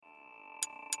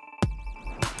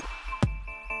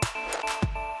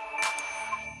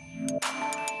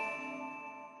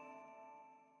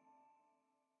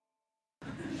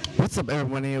What's up,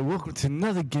 everyone, and welcome to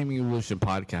another Gaming Evolution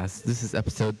podcast. This is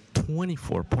episode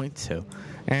 24.2,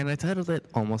 and I titled it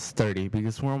Almost 30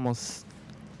 because we're almost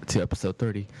to episode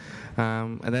 30.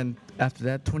 And then after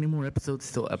that, 20 more episodes,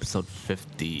 still episode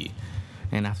 50.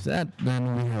 And after that,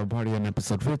 then we have a party on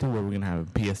episode 50 where we're going to have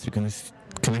a PS2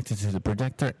 connected to the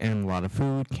projector and a lot of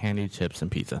food, candy, chips, and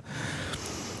pizza.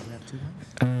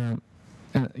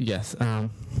 Yes.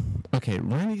 Okay,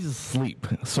 Randy's asleep,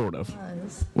 sort of.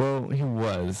 Well, he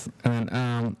was. And,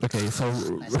 okay, so...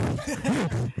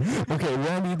 okay,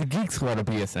 Randy, the Geek Squad of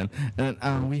PSN. And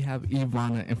then we have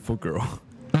Ivana and Foot Girl.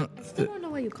 I still don't know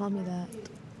why you call me that.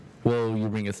 Well, you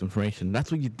bring us information. That's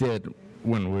what you did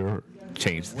when we were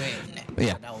changed. Wait,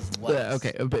 yeah. That was what?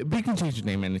 Okay, but you can change your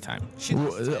name anytime.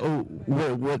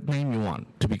 What name you want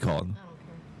to be called?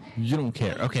 You don't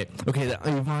care. Okay,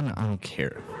 Ivana, I don't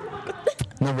care.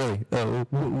 No, really.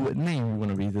 What name you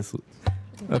want to be this?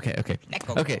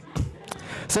 Okay.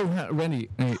 So, Randy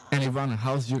and Ivana,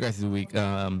 how's your guys' week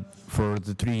for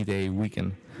the 3-day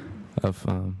weekend of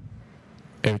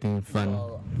everything fun?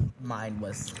 Well, mine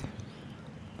was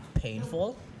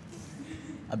painful,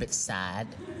 a bit sad,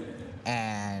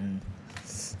 and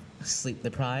sleep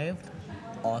deprived.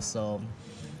 Also,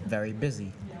 very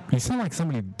busy. You sound like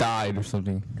somebody died or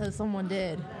something. Because someone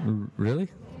did. Really?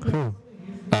 Who?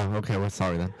 Oh, okay. We're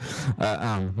sorry then.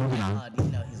 Moving on. You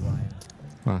know he's lying.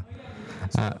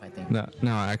 I think.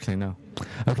 No, actually, no.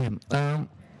 Okay.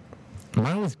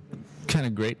 Mine was kind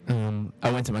of great.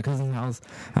 I went to my cousin's house,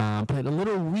 played a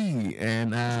little Wii,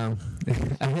 and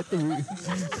I hit the Wii.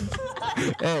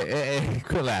 hey,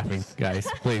 quit laughing, guys.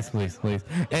 Please.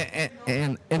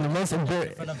 And the most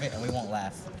embarrassing. In front of it, and we won't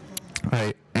laugh.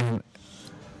 Right. And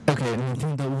okay,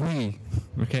 Nintendo Wii.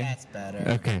 Okay. That's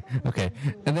better. Okay.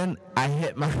 And then I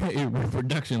hit my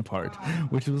reproduction part,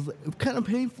 which was kind of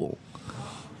painful.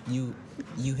 You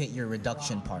hit your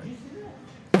reduction part.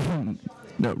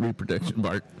 No, reproduction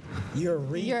part. Your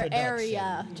reproduction. Your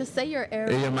area. Just say your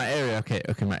area. Yeah, my area. Okay,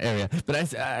 my area.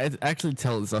 But I actually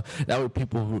tell it so that way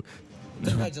people who...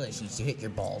 Congratulations, you hit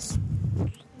your balls.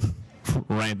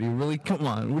 Randy, really? Come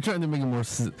on. We're trying to make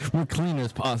it more clean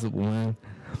as possible, man.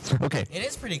 Okay. It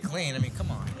is pretty clean. I mean, come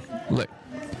on. Look.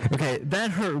 Okay,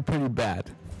 that hurt pretty bad,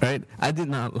 right? I did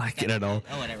not like it at all.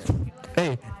 Oh, whatever.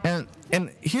 Hey, and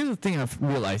here's the thing I've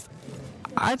realized.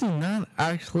 I'm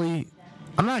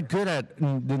not good at the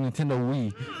Nintendo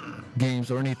Wii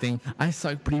games or anything. I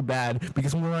suck pretty bad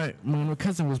because when my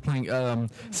cousin was playing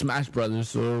Smash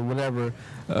Brothers or whatever,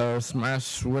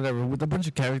 Smash whatever, with a bunch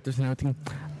of characters and everything,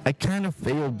 I kind of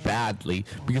failed badly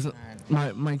because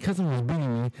my cousin was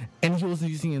beating me and he was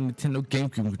using a Nintendo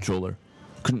GameCube controller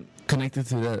connected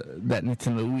to that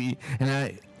Nintendo Wii, and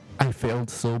I failed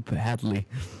so badly.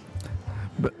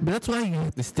 But that's why you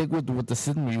have to stick with the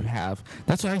system you have.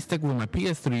 That's why I stick with my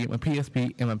PS3, my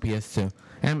PSP, and my PS2,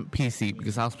 and PC,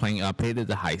 because I was playing Payday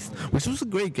the Heist, which was a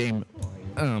great game,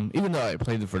 even though I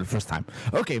played it for the first time.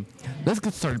 Okay, let's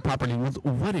get started properly with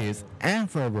what is, and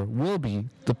forever will be,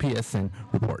 the PSN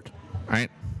report.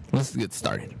 Alright, let's get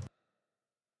started.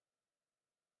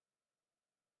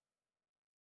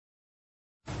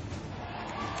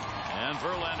 And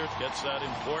Verlander gets that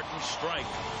important strike.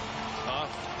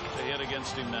 Tough to hit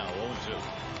against him now, 0-2.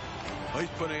 Well, he's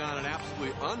putting on an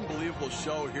absolutely unbelievable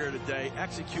show here today,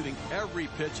 executing every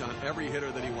pitch on every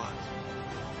hitter that he wants.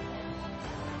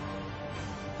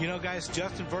 You know, guys,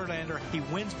 Justin Verlander, he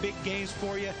wins big games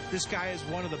for you. This guy is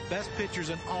one of the best pitchers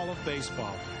in all of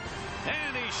baseball.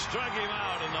 And he struck him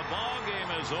out, and the ball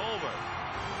game is over.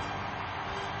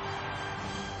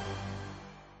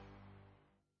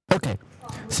 Okay,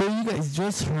 so you guys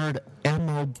just heard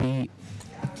MLB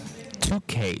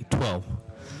 2K12.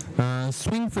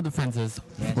 Swing for the fences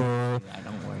for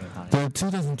the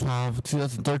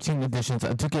 2012-2013 editions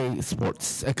of 2K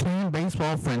Sports, a clean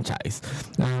baseball franchise.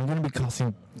 Going to be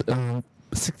costing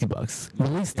 $60.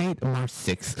 Release date March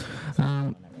 6th.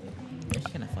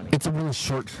 It's a really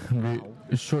short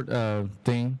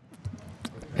thing,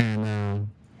 and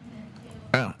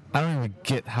I don't even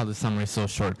get how the summary is so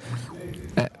short.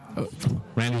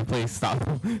 Randy, please stop.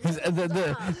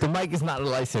 The mic is not a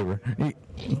lightsaber.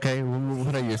 Okay,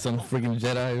 what are you, some freaking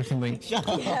Jedi or something? Yes,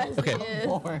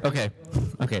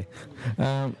 Okay.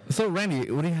 So,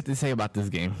 Randy, what do you have to say about this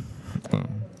game?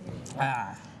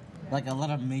 Like a lot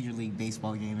of Major League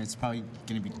Baseball games, it's probably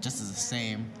going to be just as the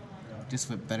same, just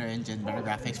with better engine, better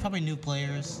graphics, probably new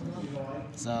players,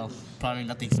 so probably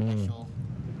nothing special.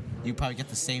 You probably get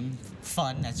the same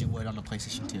fun as you would on the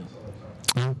PlayStation 2.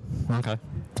 Oh,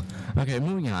 okay,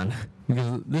 moving on,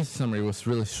 because this summary was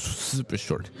really super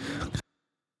short.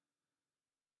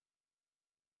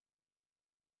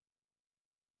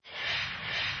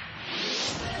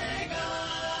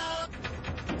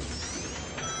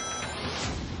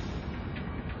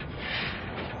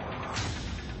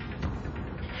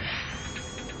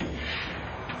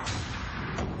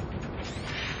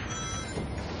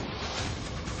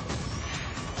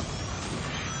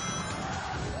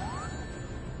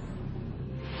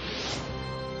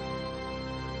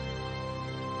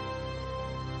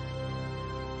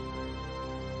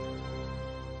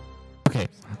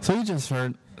 So you just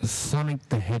heard Sonic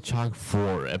the Hedgehog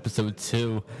 4, Episode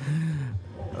 2.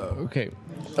 Okay.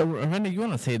 Randy, you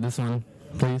want to say this one,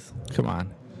 please? Come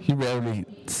on. You rarely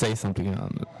say something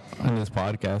on this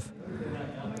podcast.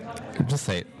 Just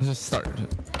say it. Just start.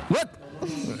 What?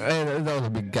 Hey, that was a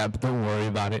big gap. Don't worry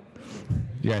about it.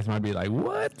 You guys might be like,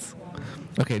 what?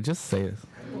 Okay, just say this,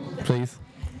 please.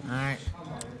 Alright.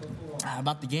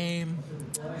 About the game.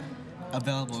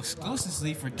 Available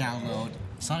exclusively for download.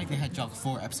 Sonic the Hedgehog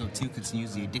 4 Episode 2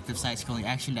 continues the addictive side-scrolling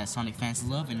action that Sonic fans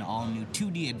love in an all-new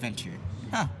 2D adventure.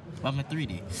 Huh, about my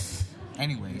 3D.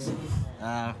 Anyways,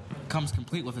 comes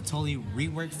complete with a totally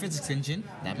reworked physics engine.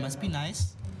 That must be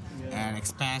nice. And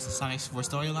expands the Sonic 4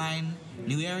 storyline,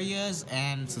 new areas,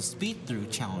 and some speed-through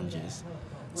challenges.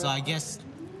 So I guess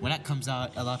when that comes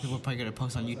out, a lot of people are probably going to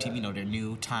post on YouTube, their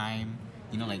new time.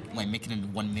 Like make it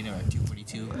in 1 minute or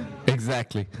 2:42.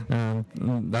 Exactly.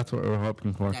 That's what we're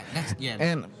hoping for. Yeah.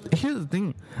 And here's the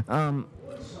thing.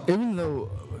 Even though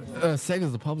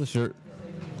Sega's the publisher,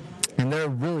 and they're a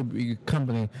really big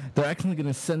company, they're actually going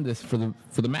to send this for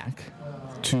the Mac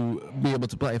to be able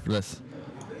to play for this.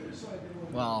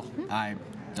 Well, I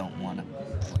don't want to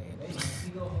play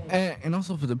it. And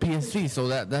also for the PS3, so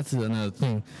that's another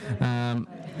thing.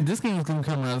 This game is going to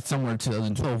come out somewhere in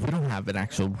 2012. We don't have an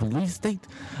actual release date,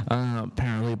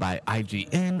 apparently by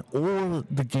IGN or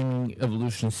the Gaming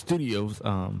Evolution Studios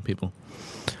people,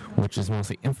 which is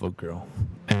mostly Infogirl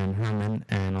and Herman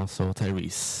and also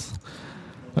Tyrese,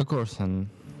 of course, and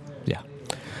yeah.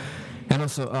 And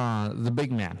also the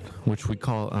big man, which we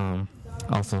call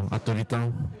also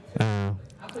Arturito.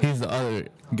 He's the other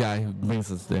guy who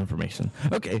brings us the information.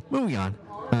 Okay, moving on.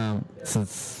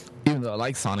 Since even though I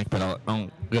like Sonic, but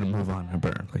I'm gonna move on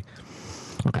apparently.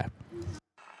 Okay.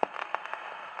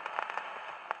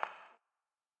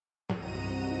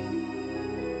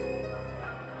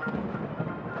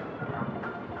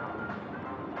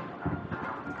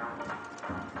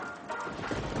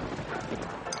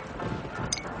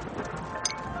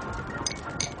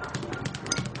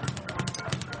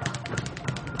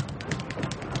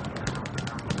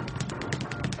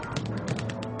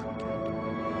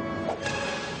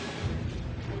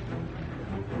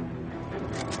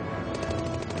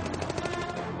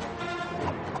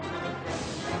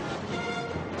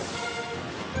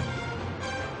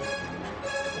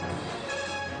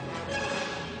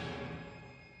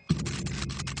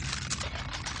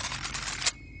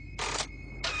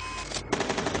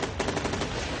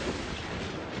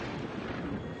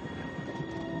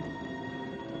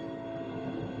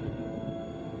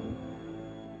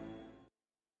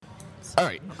 All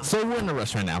right, so we're in a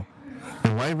rush right now.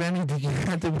 And why, Randy, did you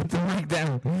have to put the mic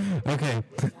down? Okay,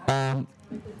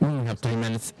 we only have 3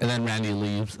 minutes, and then Randy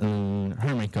leaves, and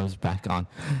Herman comes back on.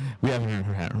 We haven't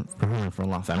heard from Herman for a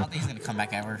long I time. don't think he's going to come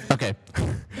back ever. Okay.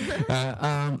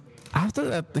 After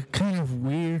that, the kind of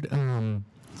weird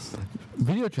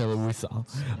video trailer we saw,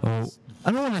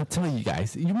 I don't want to tell you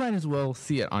guys. You might as well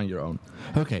see it on your own.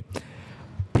 Okay.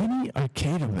 Penny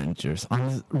Arcade Adventures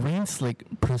on Rain Slick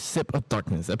Precip of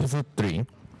Darkness, Episode 3.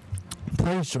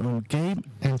 Players join Gabe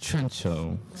and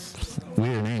Trencho,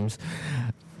 weird names,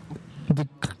 the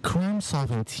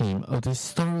crime-solving team of the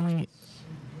Starling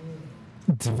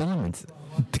Development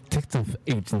Detective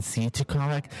Agency to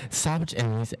combat savage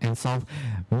enemies and solve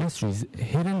mysteries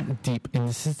hidden deep in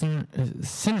the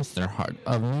sinister heart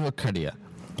of New Arcadia.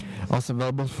 Also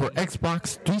available for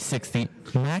Xbox 360,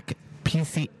 Mac,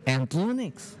 PC, and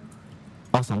Linux.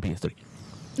 Also on PS3.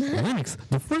 Linux.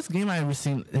 The first game I ever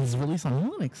seen is released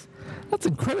on Linux. That's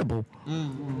incredible.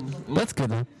 That's good,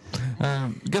 though.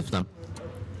 Good for them.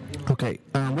 Okay.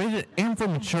 Rated M for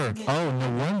mature. Oh, no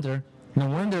wonder. No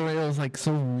wonder it was like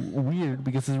so weird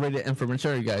because it's rated M for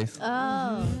mature, you guys.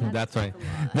 Oh. That's right.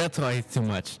 That's why it's too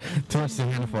much. Too much to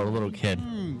handle for a little kid.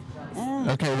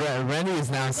 Okay, Randy is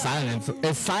now silenced.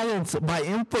 It's silenced by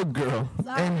Infogirl.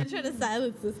 Sorry, I'm trying to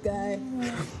silence this guy.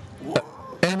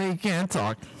 And he can't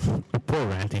talk. Poor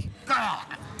Randy.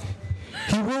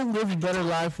 He will live a better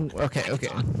life. Okay.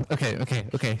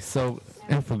 So,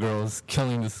 Infogirl is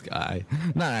killing this guy.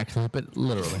 Not actually, but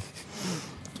literally.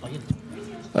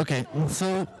 Okay,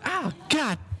 so,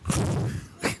 God.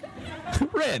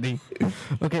 Randy.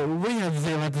 Okay, what do you have to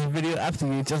say about this video after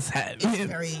you just had It's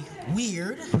very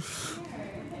weird,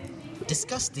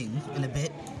 disgusting in a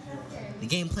bit. The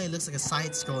gameplay looks like a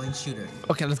side-scrolling shooter.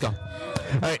 Okay, let's go.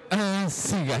 All right,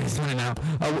 see you guys right now.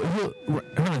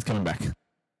 Herman's coming back.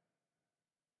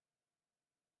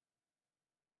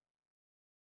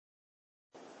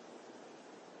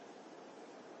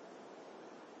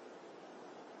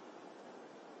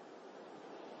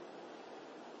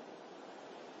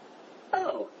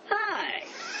 Oh, hi.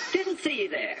 Didn't see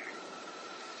there.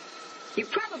 You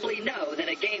probably know that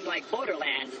a game like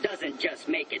Borderlands doesn't just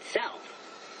make itself.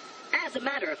 As a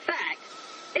matter of fact,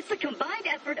 it's the combined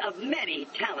effort of many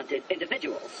talented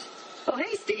individuals. Oh,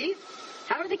 hey, Steve.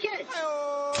 How are the kids?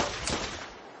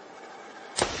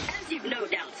 As you've no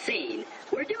doubt seen,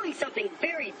 we're doing something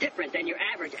very different than your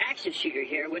average action shooter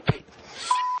here with the...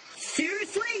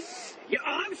 Seriously? Your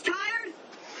arm's tired?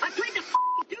 I played the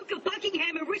Duke of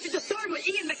Buckingham and Richard III with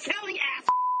Ian McKellen, ass.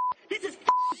 This is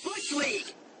Bush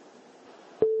League.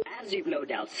 As you've no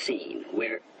doubt seen,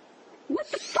 we're...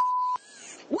 What the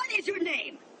What is your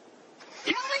name?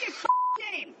 Tell me your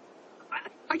name.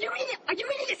 Are you eating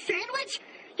a sandwich?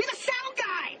 You're the sound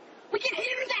guy. We can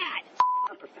hear that.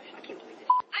 I'm professional. I can't believe this.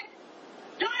 I'm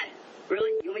done.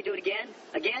 Really? You want me to do it again?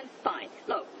 Again? Fine.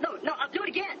 No. I'll do it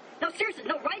again. No, seriously.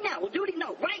 No, right now. We'll do it.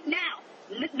 No, right now.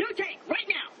 New take. Right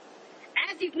now.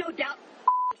 As you've no doubt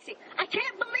seen. I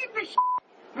can't believe this.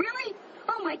 Really?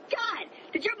 Oh my God.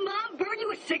 Did your mom burn you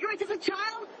with cigarettes as a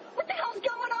child? What the hell's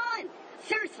going on?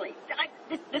 Seriously.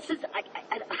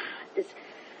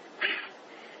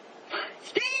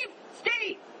 Steve,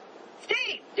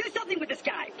 do something with this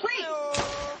guy, please.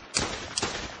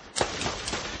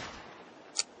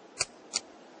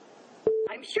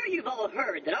 I'm sure you've all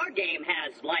heard that our game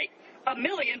has, like, a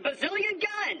million bazillion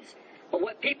guns. But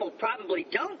what people probably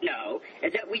don't know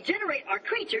is that we generate our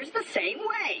creatures the same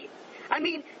way. I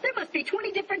mean, there must be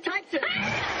 20 different types of...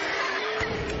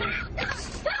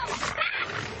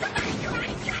 Somebody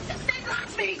got this thing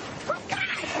off me! Oh, God!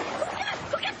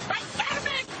 Look at my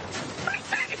cervix! My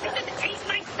cervix doesn't eat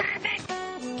my cervix!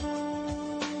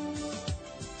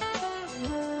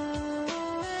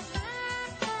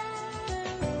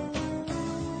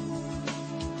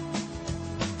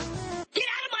 Get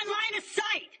out of my line of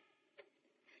sight!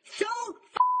 So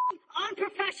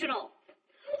unprofessional!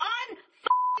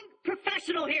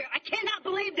 Unprofessional here! I cannot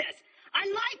believe this! I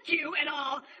like you and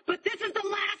all, but this is the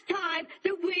last time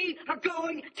that we are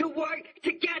going to work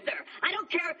together. I don't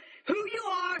care who you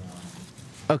are.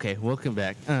 Okay, welcome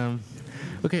back.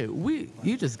 Okay,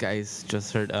 you guys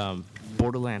just heard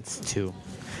Borderlands 2.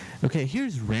 Okay,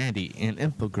 here's Randy and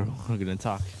Info Girl. I'm gonna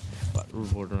talk about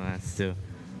Borderlands 2.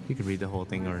 You can read the whole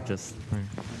thing or just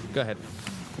go ahead.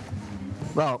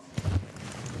 Well,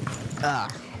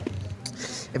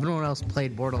 if anyone else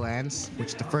played Borderlands, which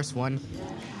is the first one,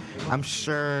 I'm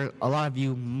sure a lot of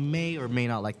you may or may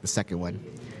not like the second one.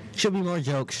 Should be more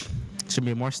jokes, should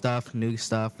be more stuff, new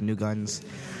guns,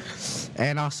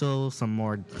 and also some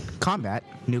more combat,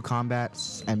 new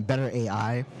combats, and better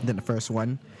AI than the first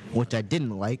one, which I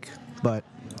didn't like, but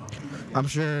I'm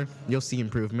sure you'll see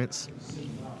improvements.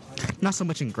 Not so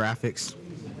much in graphics,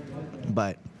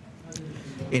 but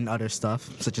in other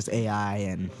stuff, such as AI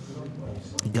and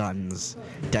guns,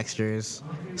 textures,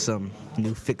 some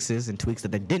new fixes and tweaks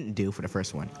that they didn't do for the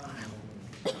first one.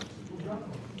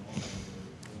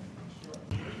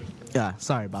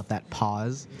 Sorry about that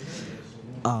pause.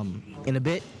 In a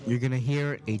bit, you're gonna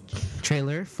hear a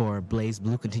trailer for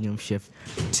BlazBlue Continuum Shift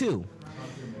 2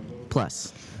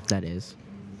 Plus, that is.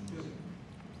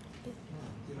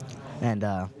 And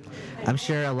I'm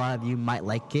sure a lot of you might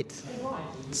like it.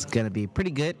 It's gonna be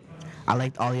pretty good. I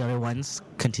liked all the other ones,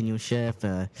 Continuum Shift,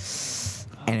 and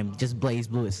just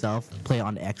BlazBlue itself. Play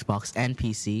on the Xbox and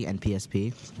PC and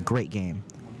PSP. Great game.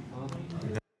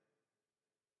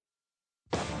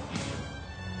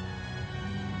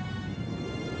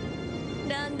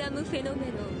 Random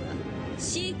phenomenon は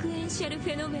シークエンシャルフ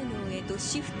ェノメノンへと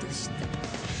シフトした。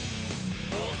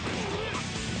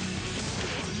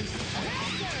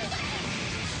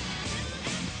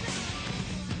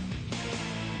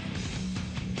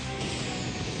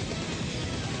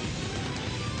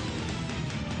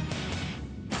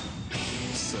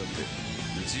さて、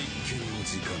実験の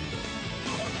時間だ。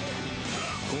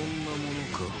こんなもの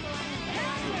か。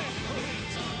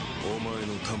お前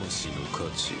の魂の価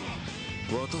値、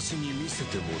私に見せ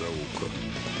てもらおうか。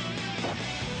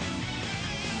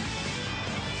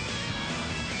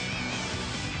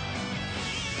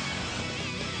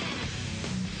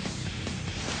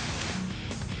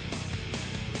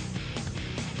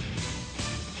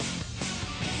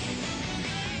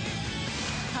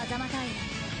狭間隊員、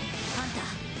あんた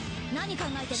何考え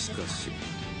てるんですか。しかし、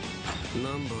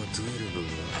ナンバー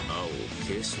12が青を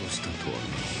継承したとはな。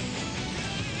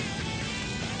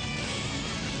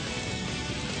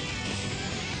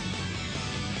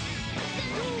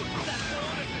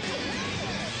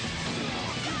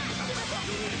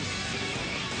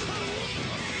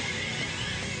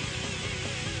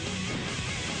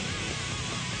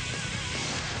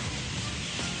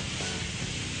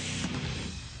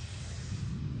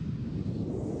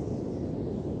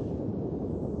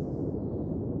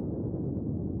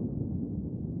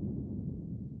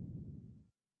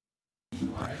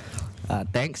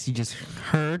thanks. You just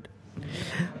heard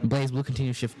Blaze Blue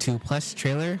Continuous Shift 2 Plus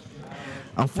trailer.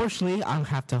 Unfortunately, I'll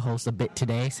have to host a bit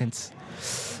today since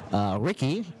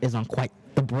Ricky is on quite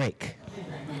the break.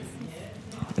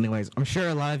 Anyways, I'm sure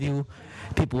a lot of you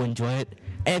people enjoy it.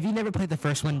 And if you never played the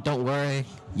first one, don't worry.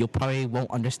 You probably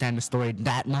won't understand the story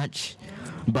that much.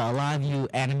 But a lot of you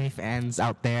anime fans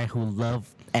out there who love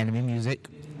anime music,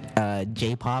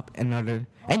 J-pop and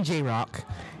J-rock,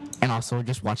 and also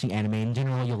just watching anime in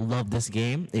general, you'll love this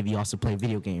game if you also play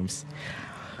video games.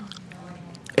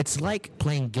 It's like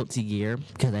playing Guilty Gear,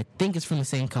 because I think it's from the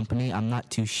same company. I'm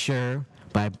not too sure,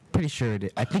 but I'm pretty sure it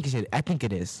is. I think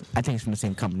it is. I think it's from the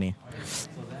same company.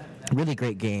 Really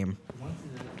great game.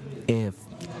 If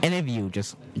any of you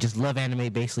just love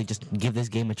anime, basically just give this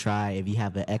game a try. If you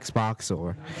have an Xbox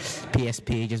or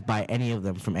PSP, just buy any of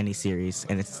them from any series,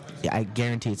 and I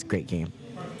guarantee it's a great game.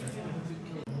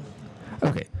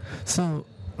 Okay, so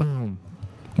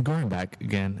going back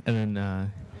again, and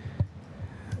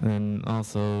then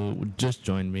also just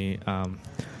joined me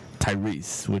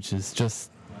Tyrese, which is just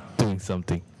doing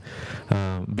something.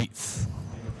 Beats.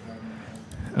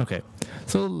 Okay,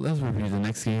 so let's review the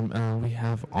next game we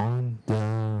have on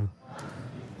the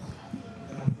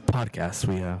podcast.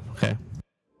 Okay.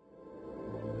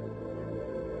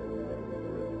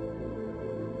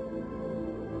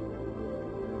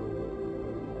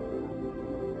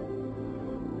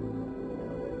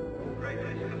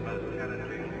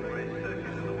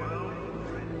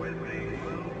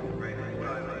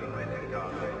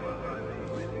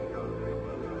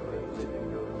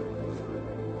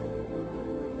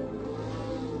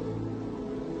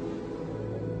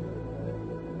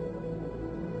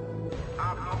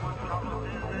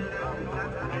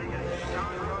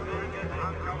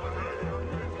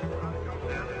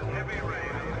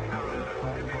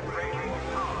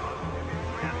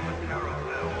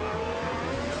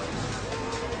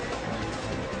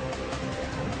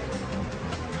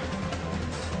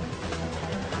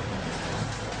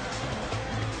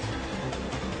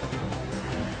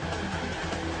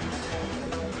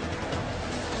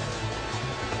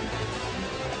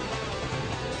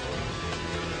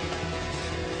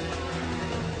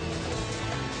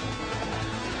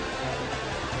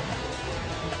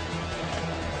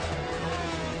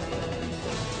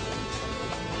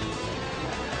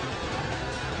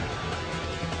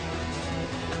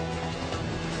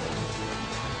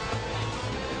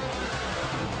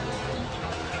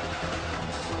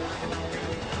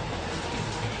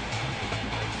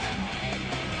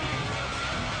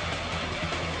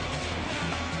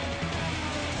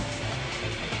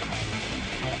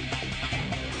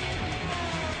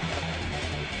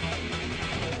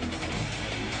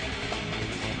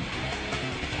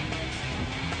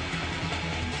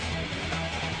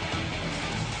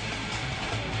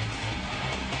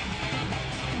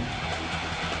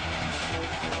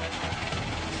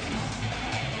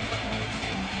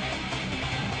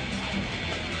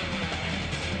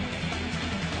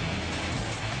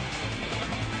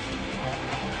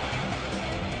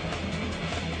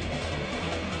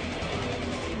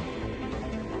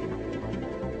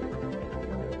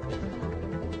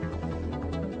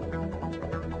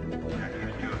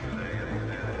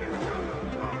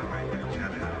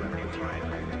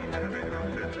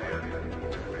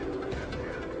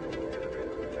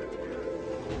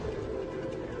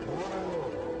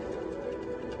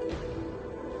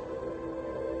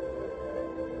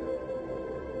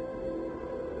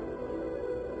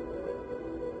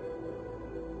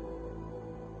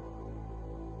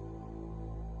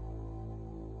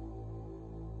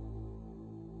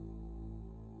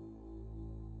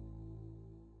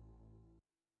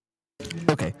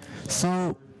 Okay,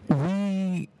 so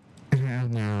we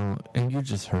have now, and you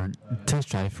just heard Test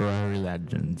Drive Ferrari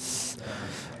Legends.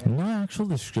 No actual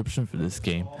description for this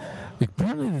game.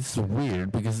 Apparently this is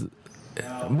weird because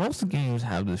most games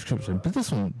have a description, but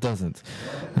this one doesn't.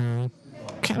 Kind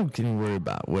of getting worried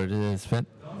about what it is, but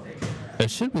it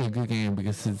should be a good game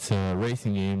because it's a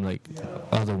racing game like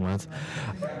other ones.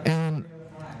 And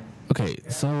okay,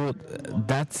 so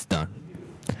that's done.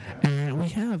 And we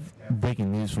have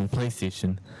breaking news from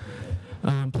PlayStation.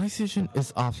 PlayStation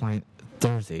is offline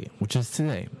Thursday, which is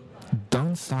today.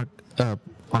 Don't stock up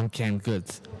on canned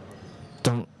goods.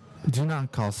 Do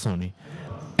not call Sony.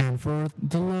 And for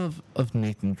the love of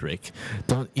Nathan Drake,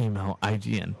 don't email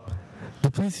IGN.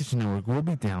 The PlayStation Network will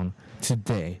be down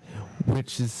today,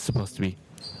 which is supposed to be.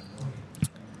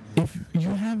 If you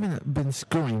haven't been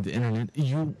scrolling the internet,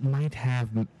 you might have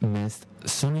missed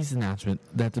Sony's announcement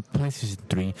that the PlayStation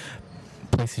 3,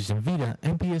 PlayStation Vita,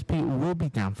 and PSP will be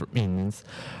down for maintenance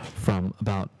from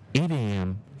about 8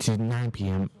 a.m. to 9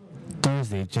 p.m.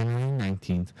 Thursday, January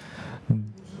 19th.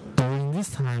 During this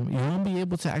time, you won't be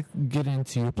able to get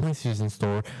into your PlayStation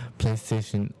Store,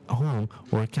 PlayStation Home,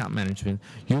 or account management.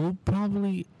 You will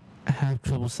probably have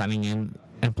trouble signing in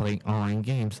and playing online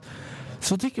games.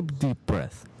 So take a deep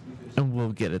breath, and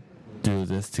we'll get it through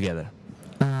this together.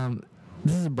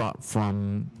 This is brought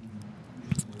from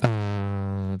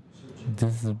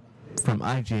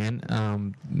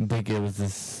IGN. They gave us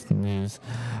this news.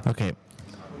 Okay,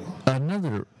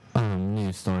 another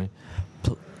news story.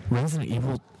 Resident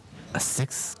Evil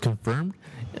 6 confirmed?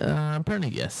 Apparently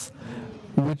yes.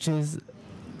 Which is,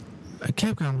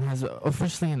 Capcom has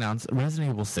officially announced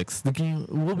Resident Evil 6. The game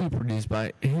will be produced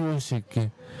by Hiroshi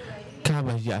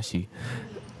Kabayashi,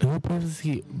 who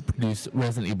previously produced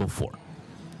Resident Evil 4.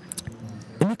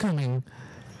 In the coming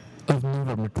of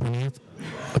November 20th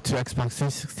to Xbox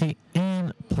 360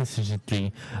 and PlayStation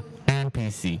 3 and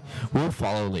PC will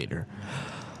follow later.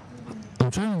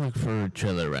 I'm trying to look for a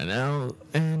trailer right now,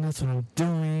 and that's what I'm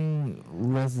doing.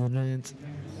 Resident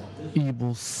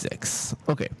Evil 6.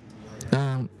 Okay.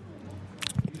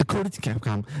 According to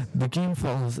Capcom, the game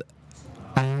follows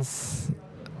as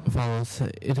follows.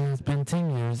 It has been 10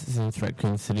 years since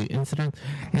Raccoon City incident,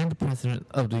 and the President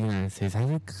of the United States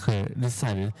has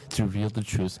decided to reveal the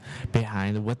truth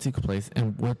behind what took place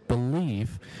and what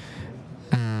believe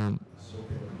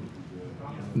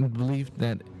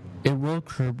that it will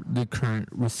curb the current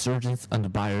resurgence of the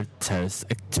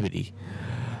bioterrorist activity.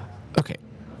 Okay,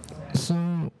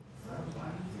 so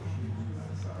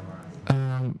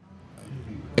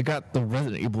I got the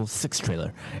Resident Evil 6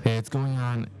 trailer. It's going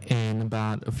on in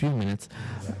about a few minutes.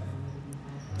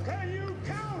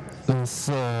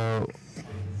 So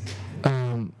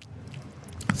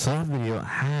that video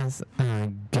has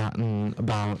gotten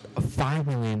about 5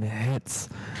 million hits,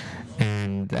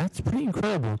 and that's pretty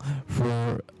incredible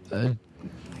for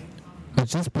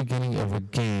just beginning of a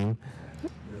game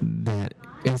that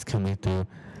is coming through.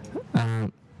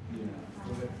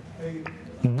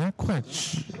 Not quite.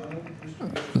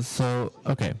 So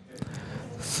okay.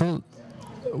 So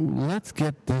let's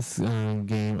get this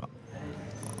game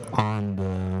on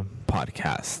the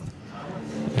podcast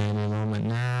in a moment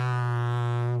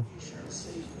now.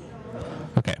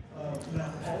 Okay.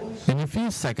 In a few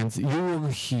seconds, you will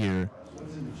hear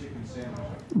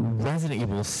Resident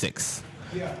Evil 6.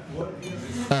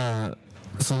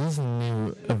 So this is a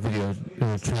new video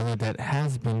trailer that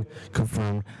has been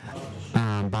confirmed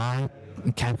by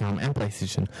Capcom and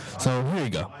PlayStation. So here you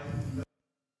go.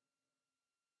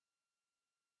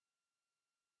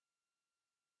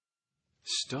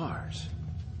 Stars.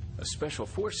 A special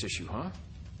force issue, huh?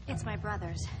 It's my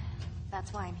brother's.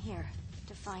 That's why I'm here,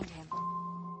 to find him.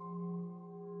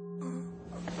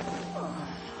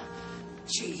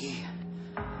 Gee,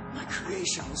 my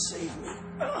creation will save me.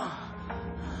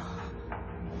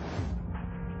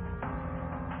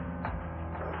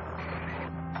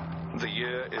 The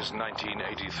year is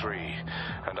 1983,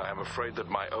 and I am afraid that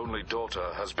my only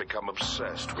daughter has become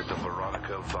obsessed with the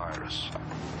Veronica virus.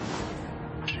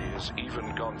 She has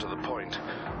even gone to the point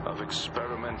of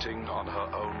experimenting on her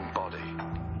own body.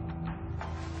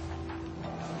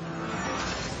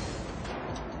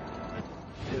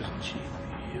 Isn't she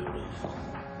beautiful?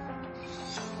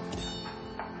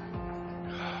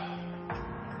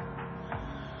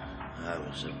 I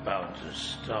was about to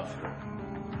stuff her.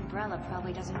 Umbrella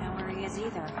probably doesn't know where he is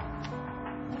either.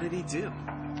 What did he do?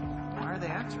 Why are they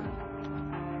after him?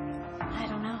 I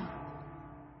don't know.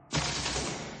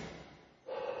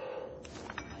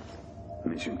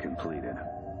 Mission completed.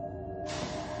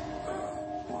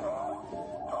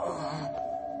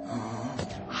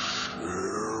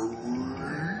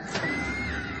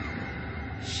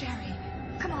 Sherry,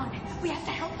 come on. We have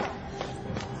to help them.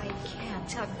 I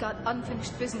can't. I've got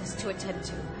unfinished business to attend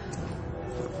to.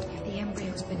 If the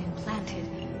embryo's been implanted,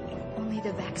 only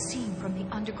the vaccine from the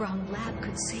underground lab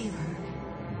could save her.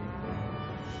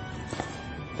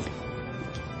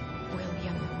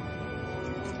 William,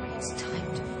 it's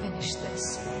time to finish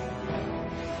this.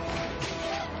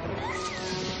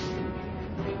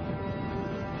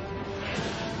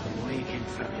 Awaken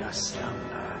from your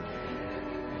slumber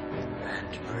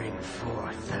and bring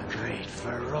forth the great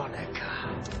Veronica.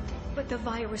 But the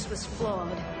virus was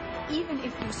flawed. Even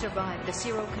if you survive the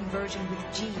seroconversion with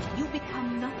G, you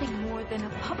become nothing more than a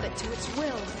puppet to its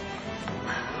will.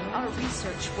 Our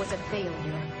research was a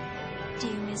failure. Do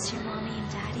you miss your mommy and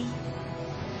daddy?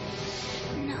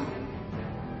 No.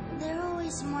 They're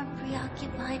always more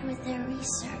preoccupied with their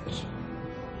research.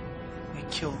 They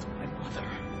killed my mother.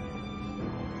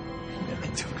 And then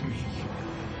they took me.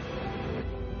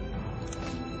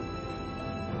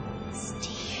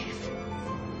 Steve.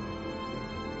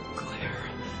 Go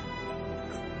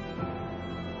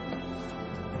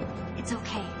It's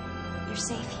okay. You're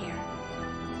safe here.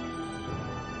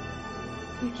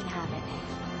 You can have it.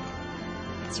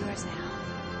 It's yours now.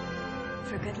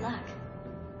 For good luck.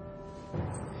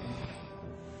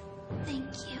 Thank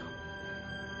you.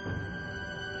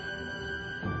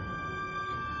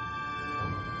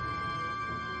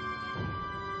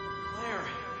 Claire.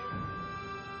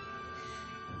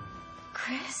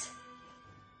 Chris?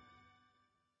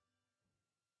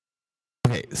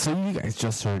 Okay, so you guys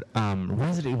just heard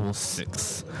Resident Evil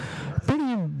 6.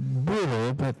 Pretty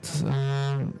brutal, but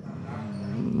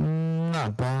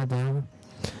not bad though.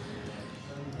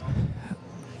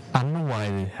 I don't know why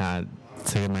they had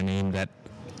say my name that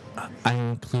I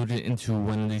included into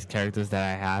one of these characters that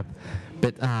I have,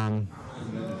 but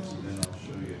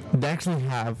they actually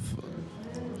have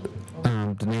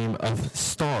the name of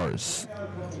Stars.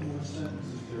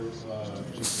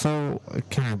 So I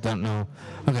kind of don't know.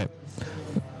 Okay.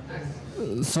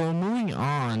 So moving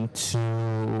on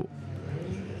to,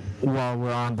 while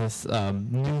we're on this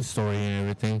news story and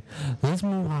everything, let's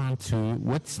move on to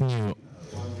what's new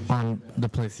on the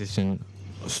PlayStation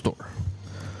Store.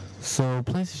 So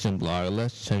PlayStation Blog,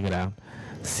 let's check it out.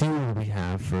 See what we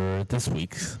have for this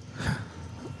week's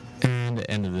and the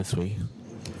end of this week.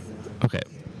 Okay.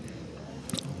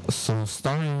 So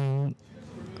starting,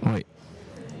 wait,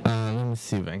 let me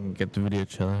see if I can get the video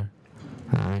trailer.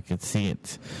 I can see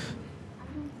it.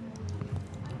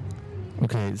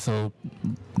 Okay, so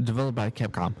developed by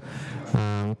Capcom.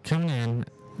 Coming in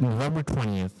November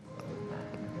 20th.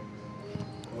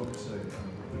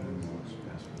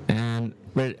 And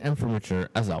rated M for mature,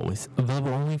 as always.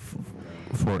 Available only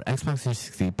for Xbox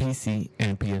 360, PC,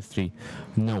 and PS3.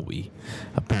 No Wii.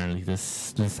 Apparently,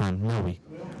 this time, no Wii.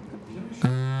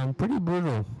 Pretty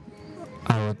brutal,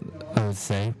 I would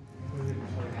say.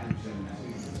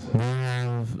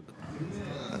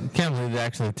 Can't believe they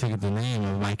actually took the name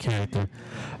of my character.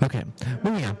 Okay,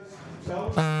 moving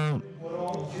on.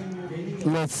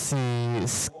 Let's see.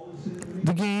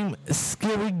 The game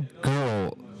Scary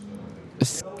Girl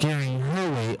scaring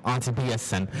her way onto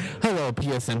PSN. Hello,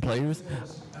 PSN players.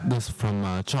 This is from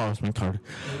Charles McCard.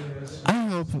 I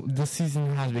hope this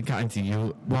season has been kind to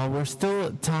you. While we're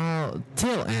still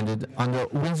tail-ended on the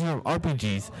Windsor of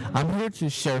RPGs, I'm here to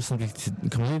share something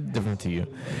completely different to you.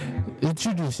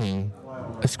 Introducing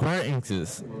Square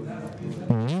Enix's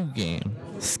new game,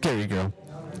 Scary Girl.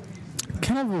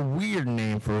 Kind of a weird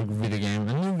name for a video game.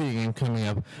 A new video game coming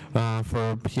up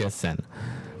for PSN.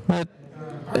 But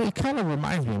it kind of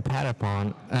reminds me of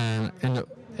Patapon, and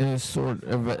it sort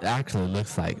of actually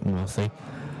looks like mostly.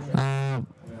 And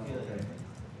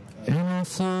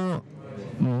also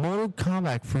Mortal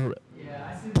Kombat for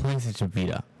PlayStation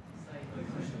Vita.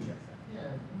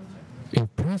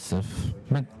 Impressive,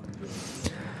 but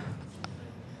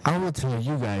I will tell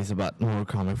you guys about Mortal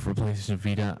Kombat for PlayStation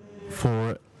Vita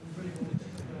for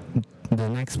the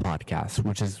next podcast,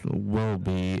 which will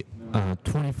be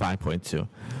 25.2.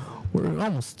 We're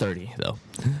almost 30 though.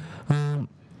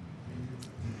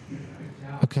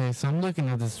 Okay, so I'm looking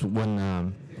at this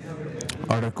one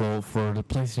article for the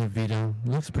PlayStation Vita.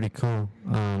 Looks pretty cool,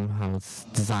 how it's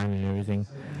designed and everything.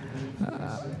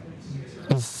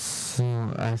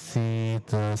 So I see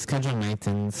the schedule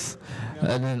maintenance,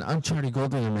 and then Uncharted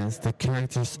Golden Elements, the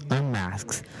characters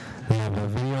unmasks. They have a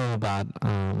video about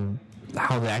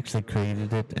how they actually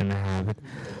created it, and I have it.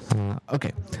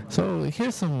 Okay, so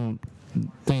here's some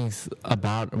things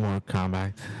about Mortal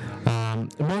Kombat.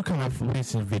 Mortal Kombat for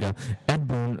PlayStation Vita. Ed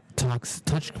Boon talks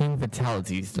touchscreen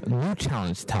fatalities, new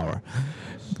challenge tower.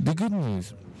 The good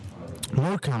news,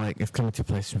 Mortal Kombat is coming to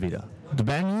PlayStation Vita. The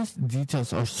bad news,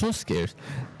 details are so scarce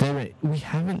that we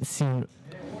haven't seen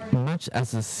much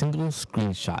as a single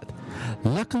screenshot.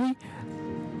 Luckily,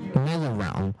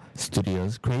 NetherRealm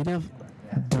Studios creative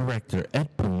director Ed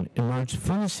Boon emerged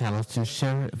from the shadows to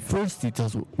share first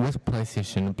details with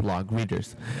PlayStation blog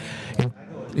readers,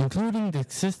 including the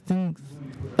existing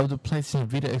of the PlayStation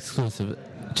Vita exclusive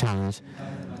challenge,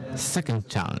 second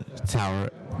challenge tower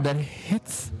that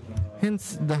hints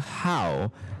the how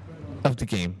of the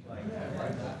game.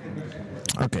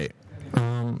 Okay,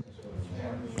 I'm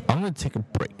gonna take a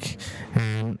break,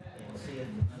 and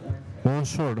we'll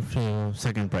short a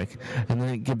second break, and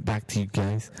then get back to you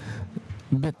guys.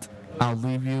 But I'll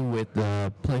leave you with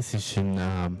the PlayStation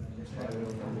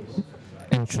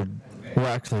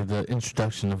the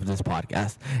introduction of this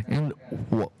podcast. And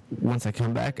once I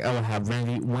come back, I will have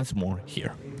Randy once more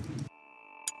here.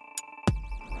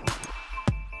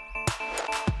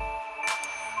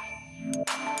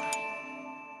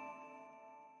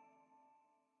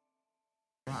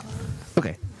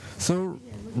 Okay, so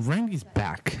Randy's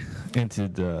back into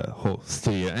the whole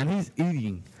studio, and he's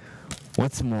eating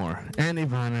What's more, and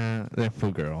Ivana, that poor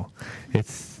girl,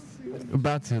 it's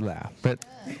about to laugh, but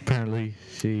apparently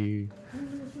she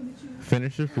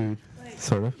finished her food,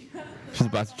 sort of. She's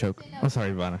about to choke. I'm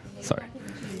sorry, Ivana. Sorry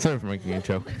for making a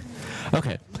joke.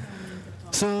 Okay.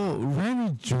 So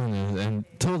Randy joined us and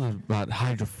told us about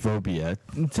hydrophobia.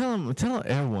 Tell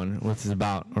everyone what it's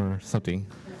about or something.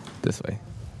 This way.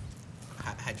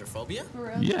 Hydrophobia?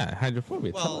 Yeah,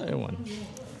 hydrophobia. Well, tell everyone.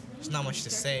 There's not much to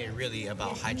say really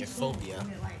about hydrophobia.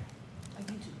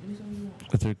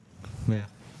 Yeah.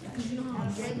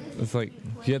 It's like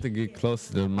you have to get close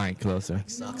to the mic closer.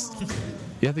 Sucks.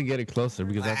 You have to get it closer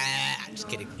because that's. I'm just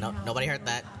kidding. No, nobody heard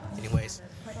that. Anyways,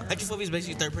 hydrophobia is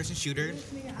basically a third-person shooter.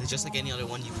 It's just like any other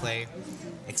one you play,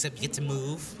 except you get to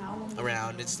move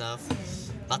around and stuff.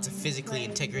 Lots of physically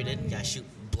integrated. You gotta shoot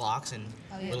blocks and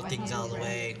little things out of the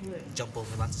way, jump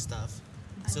over lots of stuff.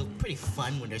 So pretty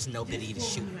fun when there's nobody to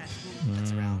shoot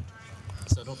that's around.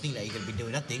 So don't think that you're gonna be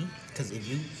doing nothing, because if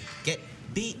you get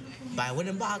beat by a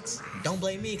wooden box, don't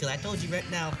blame me, because I told you right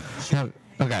now.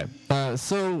 Okay,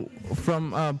 so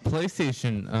from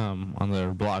PlayStation on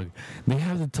their blog, they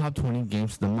have the top 20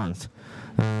 games of the month.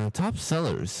 Top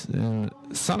sellers.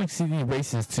 Sonic CD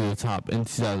races to the top in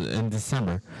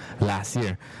December last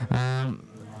year.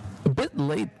 A bit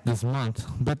late this month,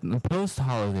 but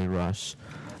post-holiday rush.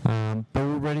 But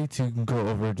we're ready to go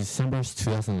over December's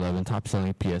 2011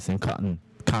 top-selling PSN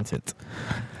content.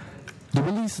 The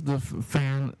release of the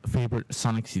fan favorite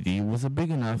Sonic CD was big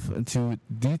enough to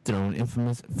dethrone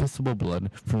infamous Fistable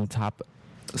Blood from the top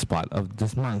spot of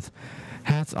this month.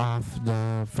 Hats off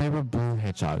the favorite Blue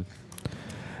Hedgehog.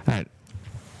 Alright,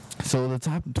 so the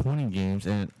top 20 games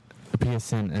and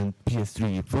PSN and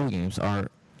PS3 full games are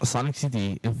Sonic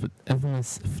CD,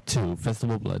 Infamous 2,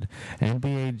 Festival Blood,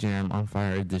 NBA Jam on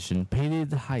Fire Edition, Payday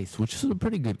the Heist, which is a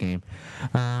pretty good game,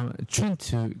 Trin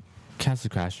 2, Castle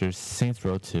Crashers, Saints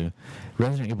Row 2,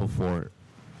 Resident Evil 4,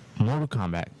 Mortal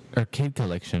Kombat, Arcade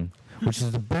Collection, which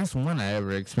is the best one I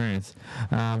ever experienced,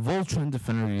 Voltron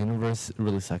Defender Universe,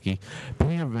 really sucky,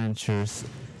 Penny Adventures,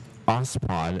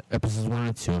 Ospod, episodes 1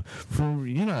 and 2,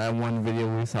 from, that one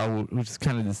video we saw, which is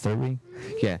kind of disturbing?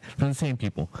 Yeah, from the same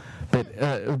people, but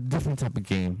a different type of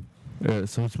game,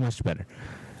 so it's much better.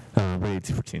 Rated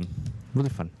 214, really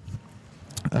fun.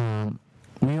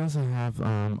 We also have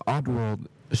Oddworld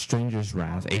Stranger's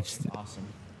Wrath. Awesome.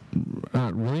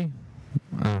 Really?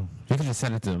 You can just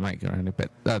send it to the mic, already, but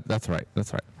that's right.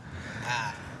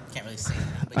 Can't really say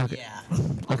that, but okay. yeah.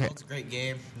 Okay. It's a great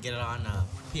game. Get it on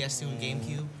PS2 and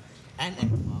GameCube, and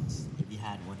Xbox if you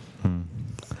had one.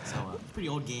 So, pretty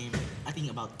old game. I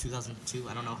think about 2002.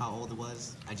 I don't know how old it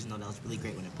was. I just know that was really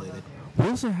great when I played it. We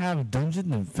also have Dungeon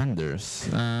Defenders.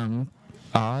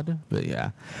 Odd, but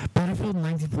yeah. Battlefield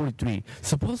 1943.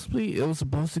 Supposedly, it was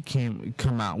supposed to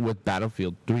come out with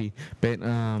Battlefield 3, but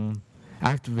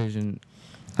Activision.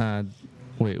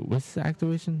 Wait, what's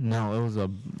Activision? No, it was a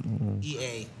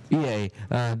EA. EA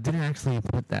didn't actually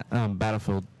put that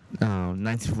Battlefield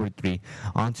 1943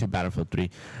 onto Battlefield 3,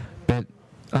 but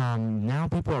now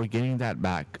people are getting that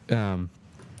back. And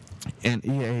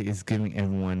EA is giving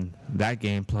everyone that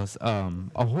game plus a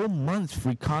whole month's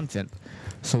free content,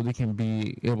 so they can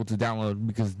be able to download,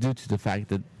 because due to the fact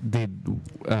that they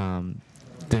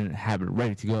didn't have it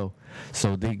ready to go,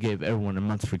 so they gave everyone a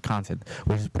month's free content,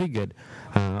 which is pretty good.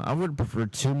 I would prefer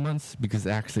 2 months because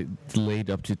it actually delayed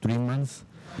up to 3 months,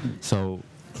 so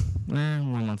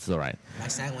 1 month is alright. My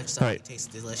sandwich suddenly tastes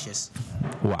delicious.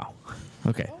 Wow.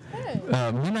 Okay.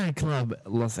 Midnight Club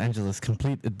Los Angeles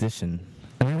Complete Edition.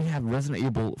 And then we have Resident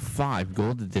Evil 5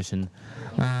 Gold Edition.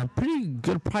 Pretty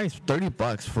good price,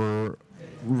 $30 for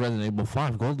Resident Evil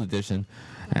 5 Gold Edition.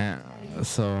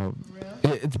 So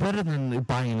it's better than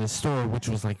buying in the store, which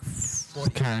was like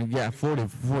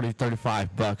 40,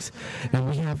 35 bucks. And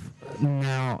we have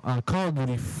now Call of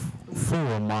Duty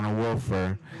 4 Modern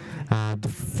Warfare, the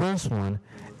first one,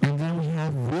 and then we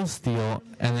have Real Steel,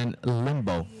 and then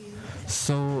Limbo.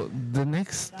 So the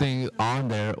next thing on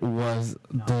there was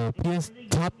the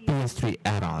top PS3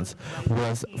 add-ons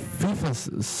was FIFA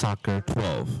Soccer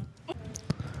 12.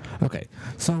 Okay,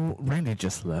 so Randy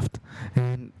just left,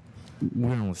 and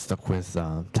we're only stuck with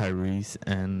Tyrese,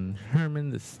 and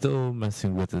Herman is still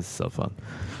messing with his cell phone.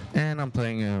 And I'm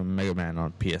playing Mega Man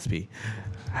on PSP.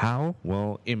 How?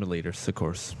 Well, emulators, of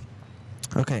course.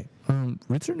 Okay,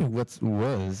 returning what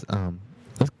was...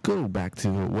 let's go back to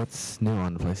what's new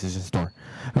on the PlayStation Store.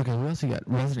 Okay, we also got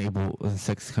Resident Evil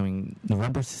 6 coming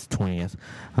November 20th.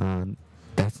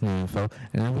 That's new info.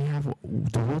 And then we have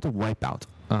the World of Wipeout.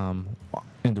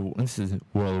 This is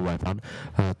World of Wipeout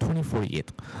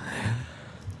 2048.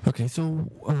 Okay, so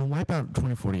Wipeout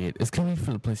 2048 is coming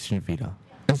for the PlayStation Vita.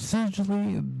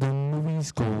 essentially, the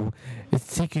movie's goal is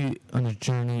to take you on a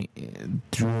journey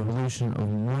through the evolution of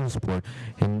motorsport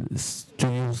and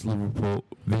Studios Liverpool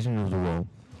vision of the world.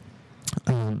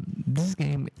 This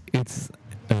game, it's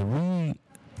a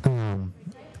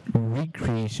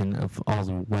recreation of all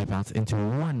the Wipeouts into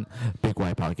one big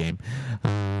Wipeout game.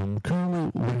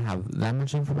 Currently, we don't have that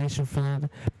much information for that,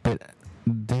 but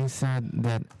they said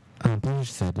that Blizzard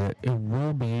said that it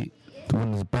will be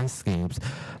one of the best games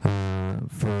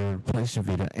for PlayStation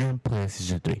Vita and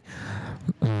PlayStation 3.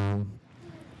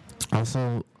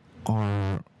 Also,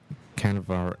 our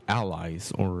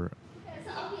allies or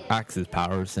Axis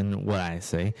powers, and what I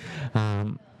say,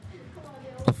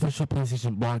 official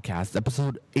PlayStation broadcast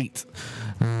episode 8.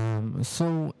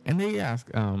 And they asked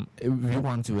if you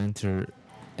want to enter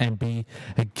and be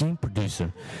a game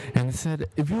producer, and they said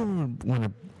if you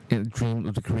want to dream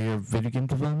of the career of video game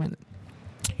development,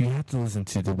 you have to listen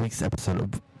to the week's episode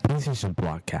of PlayStation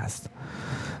broadcast.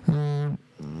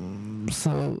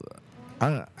 So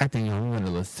I think I'm going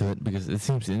to listen to it because it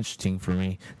seems interesting for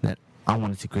me that I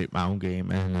wanted to create my own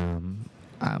game, and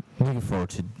I'm looking forward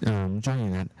to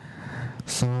joining that.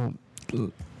 So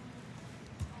we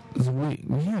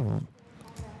have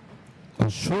a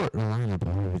short lineup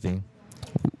of everything.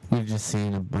 We're just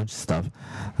seeing a bunch of stuff.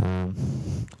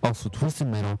 Also, Twisted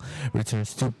Metal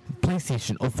returns to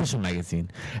PlayStation official magazine,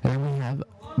 and then we have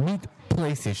Meet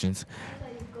PlayStation's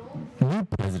new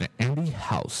president, Andy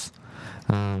House.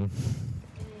 So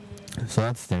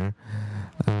that's there.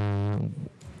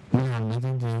 We have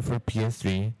nothing new for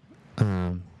PS3.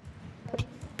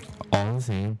 All the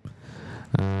same.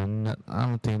 I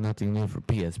don't think nothing new for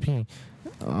PSP.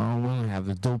 We only have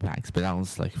the dual packs, but that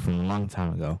was like from a long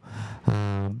time ago.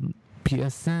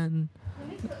 PSN,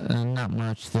 not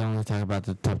much. They only talk about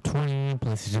the top 20.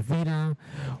 PlayStation Vita,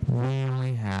 we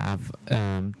only have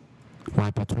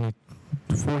Wipeout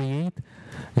 2048,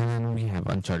 and then we have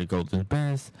Uncharted Golden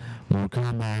Best, Mortal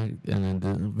Kombat, and then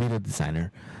the Vita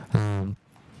Designer.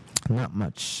 Not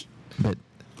much, but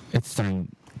it's starting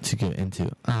to get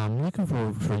into. I'm looking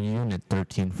forward for Unit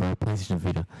 13 for PlayStation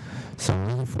Vita, so I'm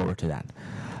looking forward to that.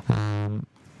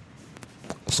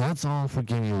 So that's all for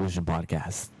Gaming Illusion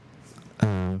Podcast.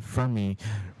 From me,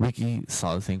 Ricky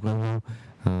Solid Sanguillo,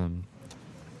 and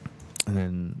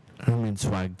then Herman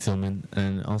Swag Tillman,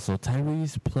 and also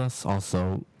Tyrese, plus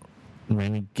also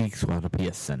Randy Geek Squad of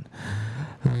PSN.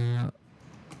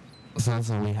 So that's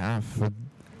all we have for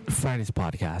Friday's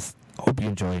podcast. Hope you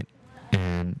enjoy it,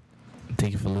 and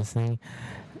thank you for listening.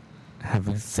 Have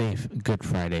a safe Good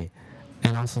Friday.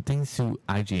 And also thanks to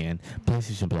IGN,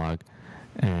 PlayStation Blog,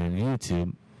 and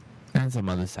YouTube, and some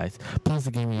other sites, plus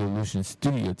the Gaming Illusion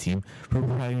studio team for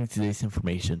providing today's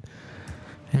information.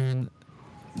 And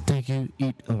thank you.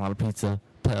 Eat a lot of pizza,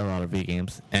 play a lot of video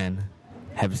games, and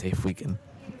have a safe weekend.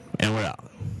 And we're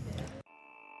out.